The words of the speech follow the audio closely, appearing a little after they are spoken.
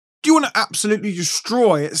Do you want to absolutely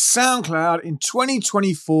destroy SoundCloud in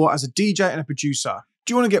 2024 as a DJ and a producer?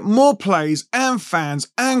 Do you want to get more plays and fans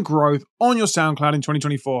and growth on your SoundCloud in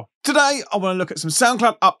 2024? Today, I want to look at some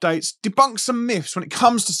SoundCloud updates, debunk some myths when it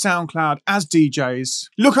comes to SoundCloud as DJs,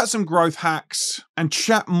 look at some growth hacks, and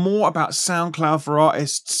chat more about SoundCloud for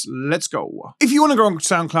artists. Let's go. If you want to grow on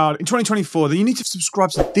SoundCloud in 2024, then you need to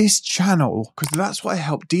subscribe to this channel because that's what I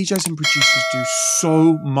help DJs and producers do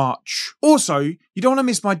so much. Also, you don't want to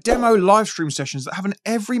miss my demo live stream sessions that happen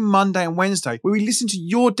every Monday and Wednesday where we listen to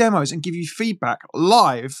your demos and give you feedback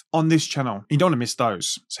live on this channel. You don't want to miss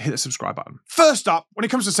those, so hit the subscribe button. First up, when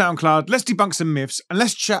it comes to SoundCloud, let's debunk some myths and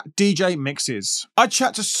let's chat DJ mixes. I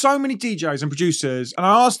chat to so many DJs and producers and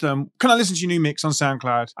I ask them, can I listen to your new mix on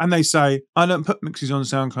SoundCloud? And they say, I don't put mixes on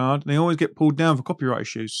SoundCloud. They always get pulled down for copyright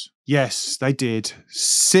issues. Yes, they did.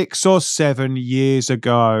 6 or 7 years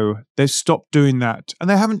ago. They've stopped doing that and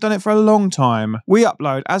they haven't done it for a long time. We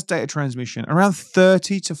upload as data transmission around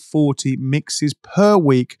 30 to 40 mixes per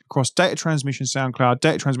week across data transmission SoundCloud,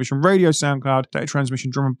 data transmission radio SoundCloud, data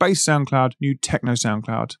transmission drum and bass SoundCloud, new techno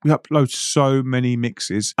SoundCloud. We upload so many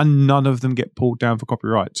mixes and none of them get pulled down for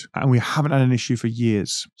copyright. And we haven't had an issue for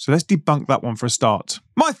years. So let's debunk that one for a start.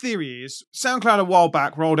 My theory is SoundCloud a while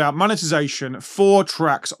back rolled out monetization for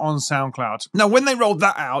tracks on SoundCloud. Now, when they rolled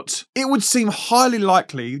that out, it would seem highly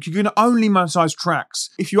likely that you can only monetize tracks.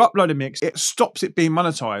 If you upload a mix, it stops it being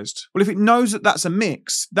monetized. Well, if it knows that that's a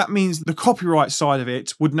mix, that means the copyright side of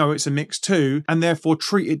it would know it's a mix too, and therefore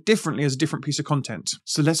treat it differently as a different piece of content.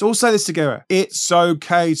 So let's all say this together. It's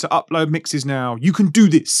okay to upload mixes now. You can do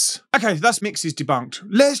this. Okay, that's mixes debunked.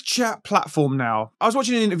 Let's chat platform now. I was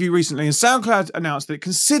watching an interview recently and SoundCloud announced that it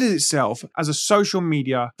considers itself as a social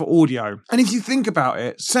media for audio. And if you think about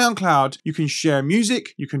it, SoundCloud, you can share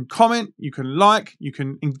music, you can comment, you can like, you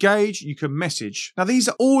can engage, you can message. Now, these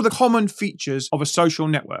are all the common features of a social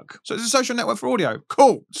network. So it's a social network for audio.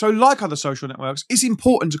 Cool. So like other social networks, it's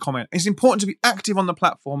important to comment. It's important to be active on the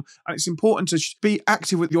platform and it's important to be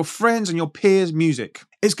active with your friends and your peers' music.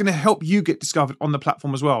 It's going to help you get discovered on the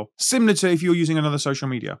platform as well, similar to if you're using another social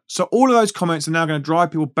media. So all of those comments are now going to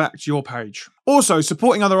drive people back to your page. Also,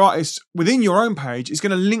 supporting other artists within your own page is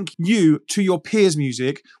going to link you to your peers'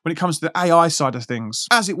 music when it comes to the AI side of things,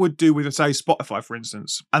 as it would do with, say, Spotify, for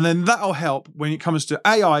instance. And then that'll help when it comes to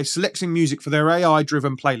AI selecting music for their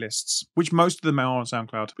AI-driven playlists, which most of them are on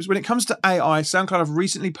SoundCloud. Because when it comes to AI, SoundCloud have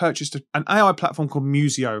recently purchased an AI platform called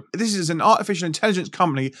Musio. This is an artificial intelligence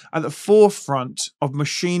company at the forefront of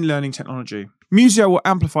machine learning technology. Musio will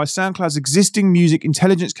amplify SoundCloud's existing music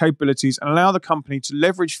intelligence capabilities and allow the company to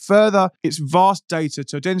leverage further its vast data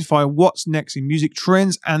to identify what's next in music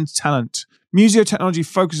trends and talent. Musio technology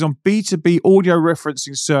focuses on B2B audio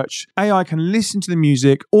referencing search. AI can listen to the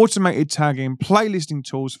music, automated tagging, playlisting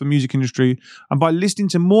tools for the music industry, and by listening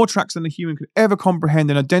to more tracks than a human could ever comprehend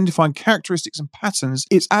and identifying characteristics and patterns,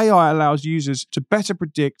 its AI allows users to better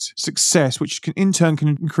predict success, which can in turn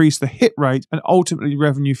increase the hit rate and ultimately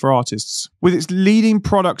revenue for artists. With its leading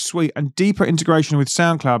product suite and deeper integration with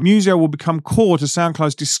SoundCloud, Musio will become core to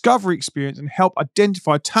SoundCloud's discovery experience and help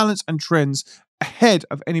identify talents and trends ahead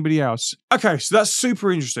of anybody else. Okay, so that's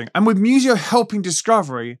super interesting. And with Musio helping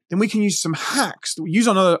discovery, then we can use some hacks that we use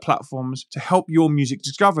on other platforms to help your music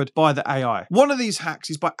discovered by the AI. One of these hacks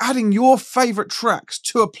is by adding your favorite tracks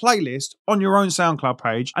to a playlist on your own SoundCloud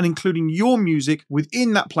page and including your music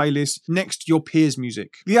within that playlist next to your peers'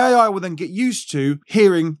 music. The AI will then get used to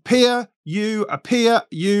hearing peer, you, a peer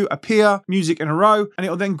music in a row, and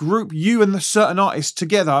it'll then group you and the certain artist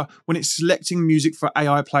together when it's selecting music for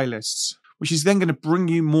AI playlists, which is then going to bring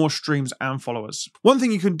you more streams and followers. One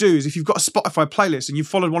thing you can do is if you've got a Spotify playlist and you've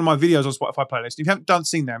followed one of my videos on Spotify playlist, if you haven't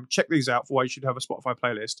seen them, check these out for why you should have a Spotify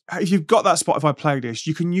playlist. If you've got that Spotify playlist,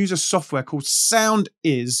 you can use a software called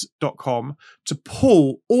soundiz.com to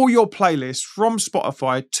pull all your playlists from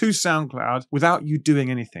Spotify to SoundCloud without you doing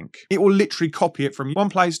anything. It will literally copy it from one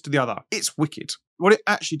place to the other. It's wicked. What it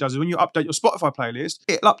actually does is when you update your Spotify playlist,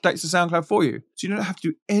 it updates the SoundCloud for you. So you don't have to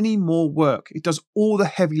do any more work. It does all the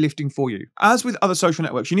heavy lifting for you. As with other social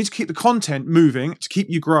networks, you need to keep the content moving to keep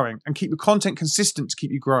you growing and keep the content consistent to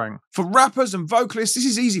keep you growing. For rappers and vocalists, this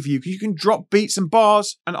is easy for you because you can drop beats and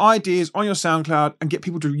bars and ideas on your SoundCloud and get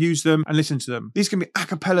people to use them and listen to them. These can be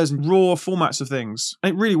acapellas and raw formats of things.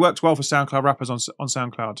 And it really works well for SoundCloud rappers on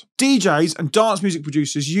SoundCloud. DJs and dance music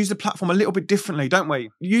producers use the platform a little bit differently, don't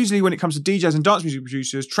we? Usually when it comes to DJs and dance music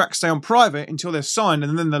producers, tracks stay on private until they're signed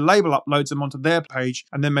and then the label uploads them onto their page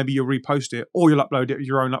and then maybe you'll repost it or you'll upload it with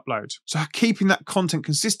your own upload. So keeping that content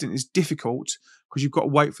consistent is difficult because you've got to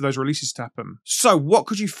wait for those releases to happen. So what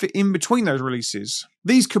could you fit in between those releases?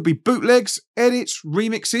 These could be bootlegs, edits,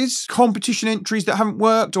 remixes, competition entries that haven't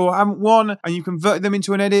worked or haven't won, and you converted them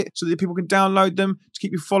into an edit so that people can download them to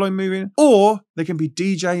keep your following moving. Or they can be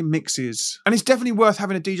DJ mixes. And it's definitely worth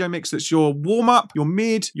having a DJ mix that's your warm-up, your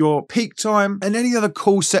mid, your peak time, and any other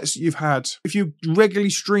cool sets that you've had. If you're regularly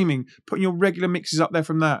streaming, putting your regular mixes up there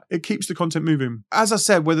from that, it keeps the content moving. As I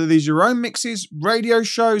said, whether these are your own mixes, radio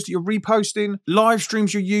shows that you're reposting, live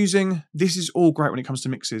streams you're using, this is all great when it comes to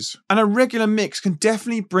mixes. And a regular mix can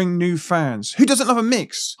definitely bring new fans. Who doesn't love a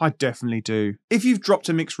mix? I definitely do. If you've dropped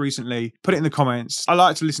a mix recently, put it in the comments. I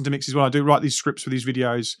like to listen to mixes when I do write these scripts for these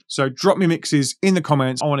videos. So drop me mixes in the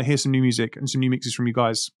comments. I want to hear some new music and some new mixes from you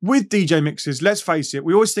guys. With DJ mixes, let's face it,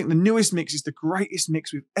 we always think the newest mix is the greatest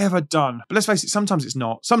mix we've ever done. But let's face it, sometimes it's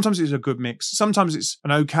not. Sometimes it's a good mix. Sometimes it's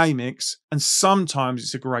an okay mix. And sometimes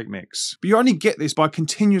it's a great mix. But you only get this by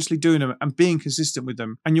continuously doing them and being consistent with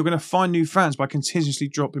them. And you're going to find new fans by continuously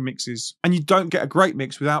dropping mixes. And you don't get a great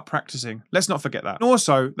mix without practicing. Let's not forget that. And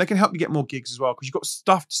also, they can help you get more gigs as well because you've got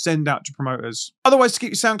stuff to send out to promoters. Other ways to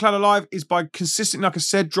keep your SoundCloud alive is by consistently, like I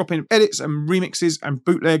said, dropping edits and remixes and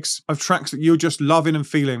bootlegs of tracks that you're just loving and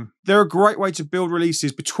feeling. They're a great way to build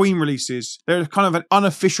releases between releases. They're kind of an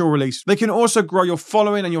unofficial release. They can also grow your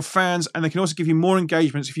following and your fans, and they can also give you more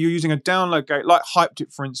engagements if you're using a download gate like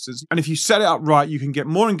Hyped, for instance. And if you set it up right, you can get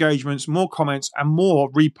more engagements, more comments, and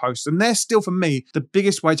more reposts. And they're still, for me, the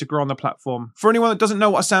biggest way to grow on the platform. For anyone that doesn't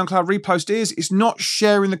know what a SoundCloud repost is, it's not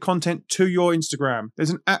sharing the content to your Instagram.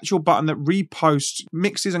 There's an actual button that reposts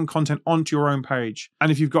mixes and content onto your own page.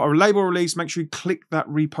 And if you've got a label release, make sure you click that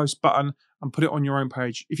repost button and put it on your own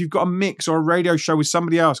page. If you've got a mix or a radio show with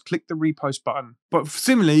somebody else, click the repost button. But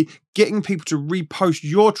similarly, getting people to repost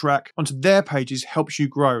your track onto their pages helps you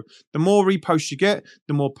grow. The more reposts you get,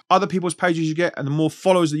 the more other people's pages you get, and the more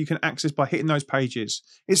followers that you can access by hitting those pages.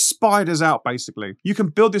 It spiders out, basically. You can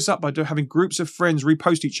build this up by having groups of friends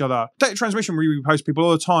repost each other. Data Transmission, we repost people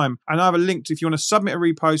all the time. And I have a link to, if you want to submit a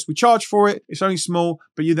repost, we charge for it. It's only small,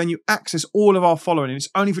 but then you access all of our following. And it's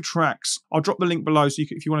only for tracks. I'll drop the link below so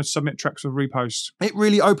if you want to submit tracks with reposts. It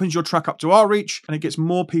really opens your track up to our reach, and it gets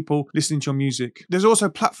more people listening to your music. There's also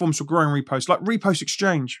platforms for growing reposts, like Repost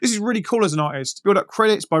Exchange. This is really cool as an artist. Build up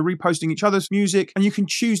credits by reposting each other's music, and you can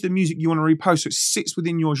choose the music you want to repost so it sits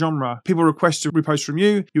within your genre. People request to repost from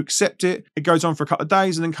you, you accept it, it goes on for a couple of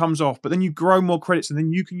days and then comes off. But then you grow more credits, and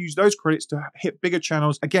then you can use those credits to hit bigger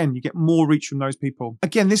channels. Again, you get more reach from those people.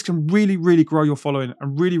 Again, this can really, really grow your following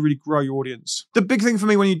and really, really grow your audience. The big thing for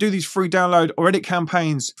me when you do these free download or edit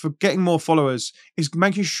campaigns for getting more followers is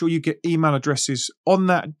making sure you get email addresses on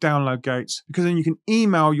that download gate, because then you can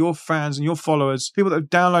email your fans and your followers, people that have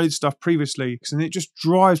downloaded stuff previously, and it just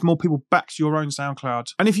drives more people back to your own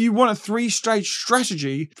SoundCloud. And if you want a 3-stage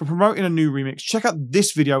strategy for promoting a new remix, check out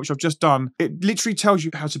this video, which I've just done. It literally tells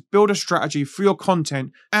you how to build a strategy for your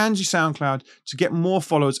content and your SoundCloud to get more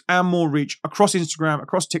followers and more reach across Instagram,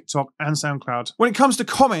 across TikTok, and SoundCloud. When it comes to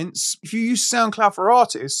comments, if you use SoundCloud for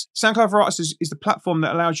Artists, SoundCloud for Artists is the platform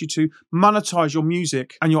that allows you to monetize your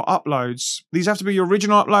music and your uploads. These have to be your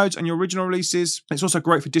original uploads and your original releases. It's also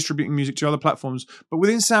great for distributing music to other platforms. But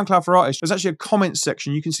within SoundCloud for Artists, there's actually a comments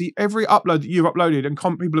section. You can see every upload that you've uploaded and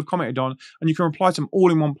people have commented on, and you can reply to them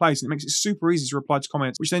all in one place. And it makes it super easy to reply to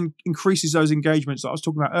comments, which then increases those engagements that I was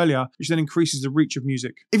talking about earlier, which then increases the reach of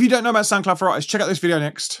music. If you don't know about SoundCloud for Artists, check out this video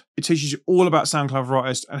next. It teaches you all about SoundCloud for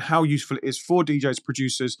Artists and how useful it is for DJs,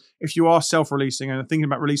 producers, if you are self-releasing and are thinking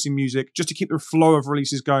about releasing music, just to keep the flow of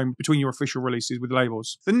releases going between your official releases with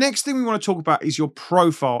labels. The next thing we want to talk about is your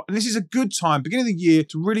profile. And this is a good time, beginning of the year,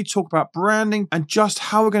 to really talk about branding and just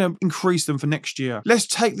how we're going to increase them for next year. Let's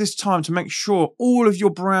take this time to make sure all of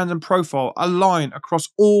your brand and profile align across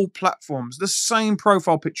all platforms. The same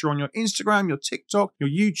profile picture on your Instagram, your TikTok, your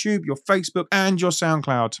YouTube, your Facebook, and your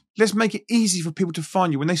SoundCloud. Let's make it easy for people to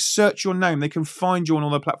find you. When they search your name, they can find you on all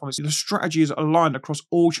their platforms. The strategy is aligned across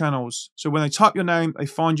all channels. So when they type your name, they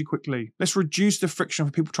find you quickly. Let's reduce the friction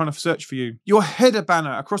for people trying to search for you. Your header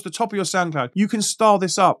banner across the top of your SoundCloud, you can style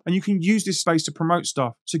this up and you can use this space to promote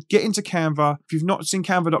stuff. So get into Canva. If you've not seen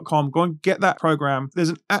canva.com, go and get that program. There's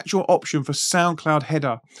an actual option for SoundCloud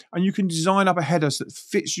header, and you can design up a header that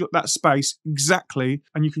fits that space exactly,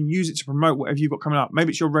 and you can use it to promote whatever you've got coming up.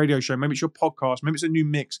 Maybe it's your radio show, maybe it's your podcast, maybe it's a new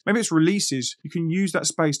mix, maybe it's releases. You can use that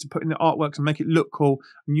space to put in the artworks and make it look cool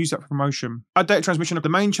and use that for promotion. Our Data Transmission of the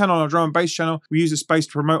main channel, our drum and bass channel, we use the space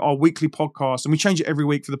to promote our weekly podcast, and we change it every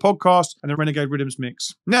week for the podcast podcast and the Renegade Rhythms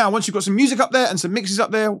mix. Now, once you've got some music up there and some mixes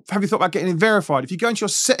up there, have you thought about getting it verified? If you go into your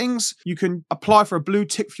settings, you can apply for a blue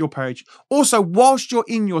tick for your page. Also, whilst you're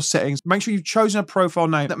in your settings, make sure you've chosen a profile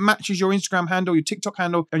name that matches your Instagram handle, your TikTok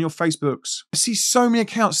handle, and your Facebooks. I see so many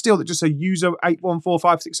accounts still that just say user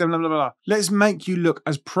 814567, blah, blah, blah. Let's make you look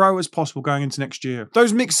as pro as possible going into next year.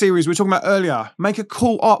 Those mix series we were talking about earlier, make a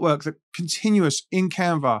cool artwork that continuous in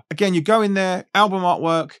Canva. Again, you go in there, album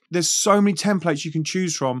artwork, there's so many templates you can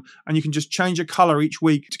choose from, and you can just change a color each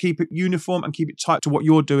week to keep it uniform and keep it tight to what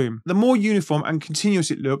you're doing. The more uniform and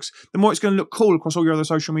continuous it looks, the more it's going to look cool across all your other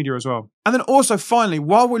social media as well. And then also, finally,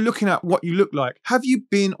 while we're looking at what you look like, have you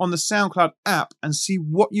been on the SoundCloud app and see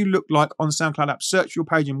what you look like on the SoundCloud app? Search your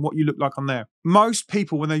page and what you look like on there. Most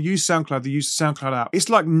people, when they use SoundCloud, they use the SoundCloud app. It's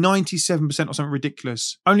like 97% or something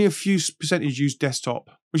ridiculous. Only a few percentage use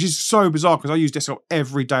desktop, which is so bizarre because I use desktop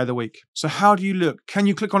every day of the week. So how do you look? Can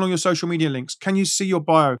you click on all your social media links? Can you see your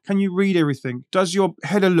bio? Can you read everything? Does your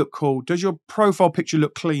header look cool? Does your profile picture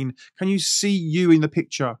look clean? Can you see you in the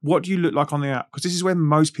picture? What do you look like on the app? Because this is where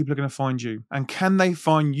most people are going to find you. And can they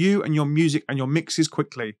find you and your music and your mixes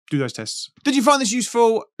quickly? Do those tests. Did you find this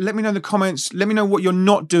useful? Let me know in the comments. Let me know what you're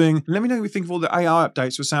not doing. Let me know what you think of all the AI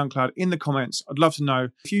updates for SoundCloud in the comments. I'd love to know.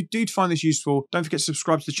 If you do find this useful, don't forget to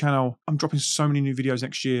subscribe to the channel. I'm dropping so many new videos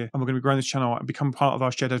next year, and we're going to be growing this channel and become part of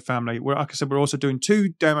our Shared Head family. Where, like I said, we're also doing 2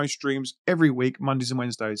 demo streams every week, Mondays and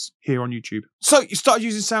Wednesdays, here on YouTube. So you started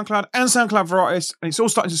using SoundCloud and SoundCloud for artists, and it's all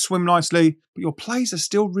starting to swim nicely, but your plays are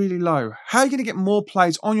still really low. How are you going to get more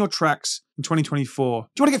plays on your tracks in 2024? Do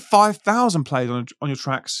you want to get 5,000 plays on your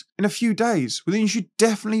tracks in a few days? Well, then you should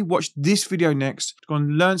definitely watch this video next to go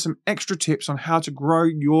and learn some extra tips on how to grow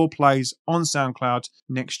your plays on SoundCloud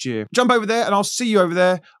next year. Jump over there and I'll see you over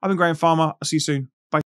there. I've been Graham Farmer. I'll see you soon.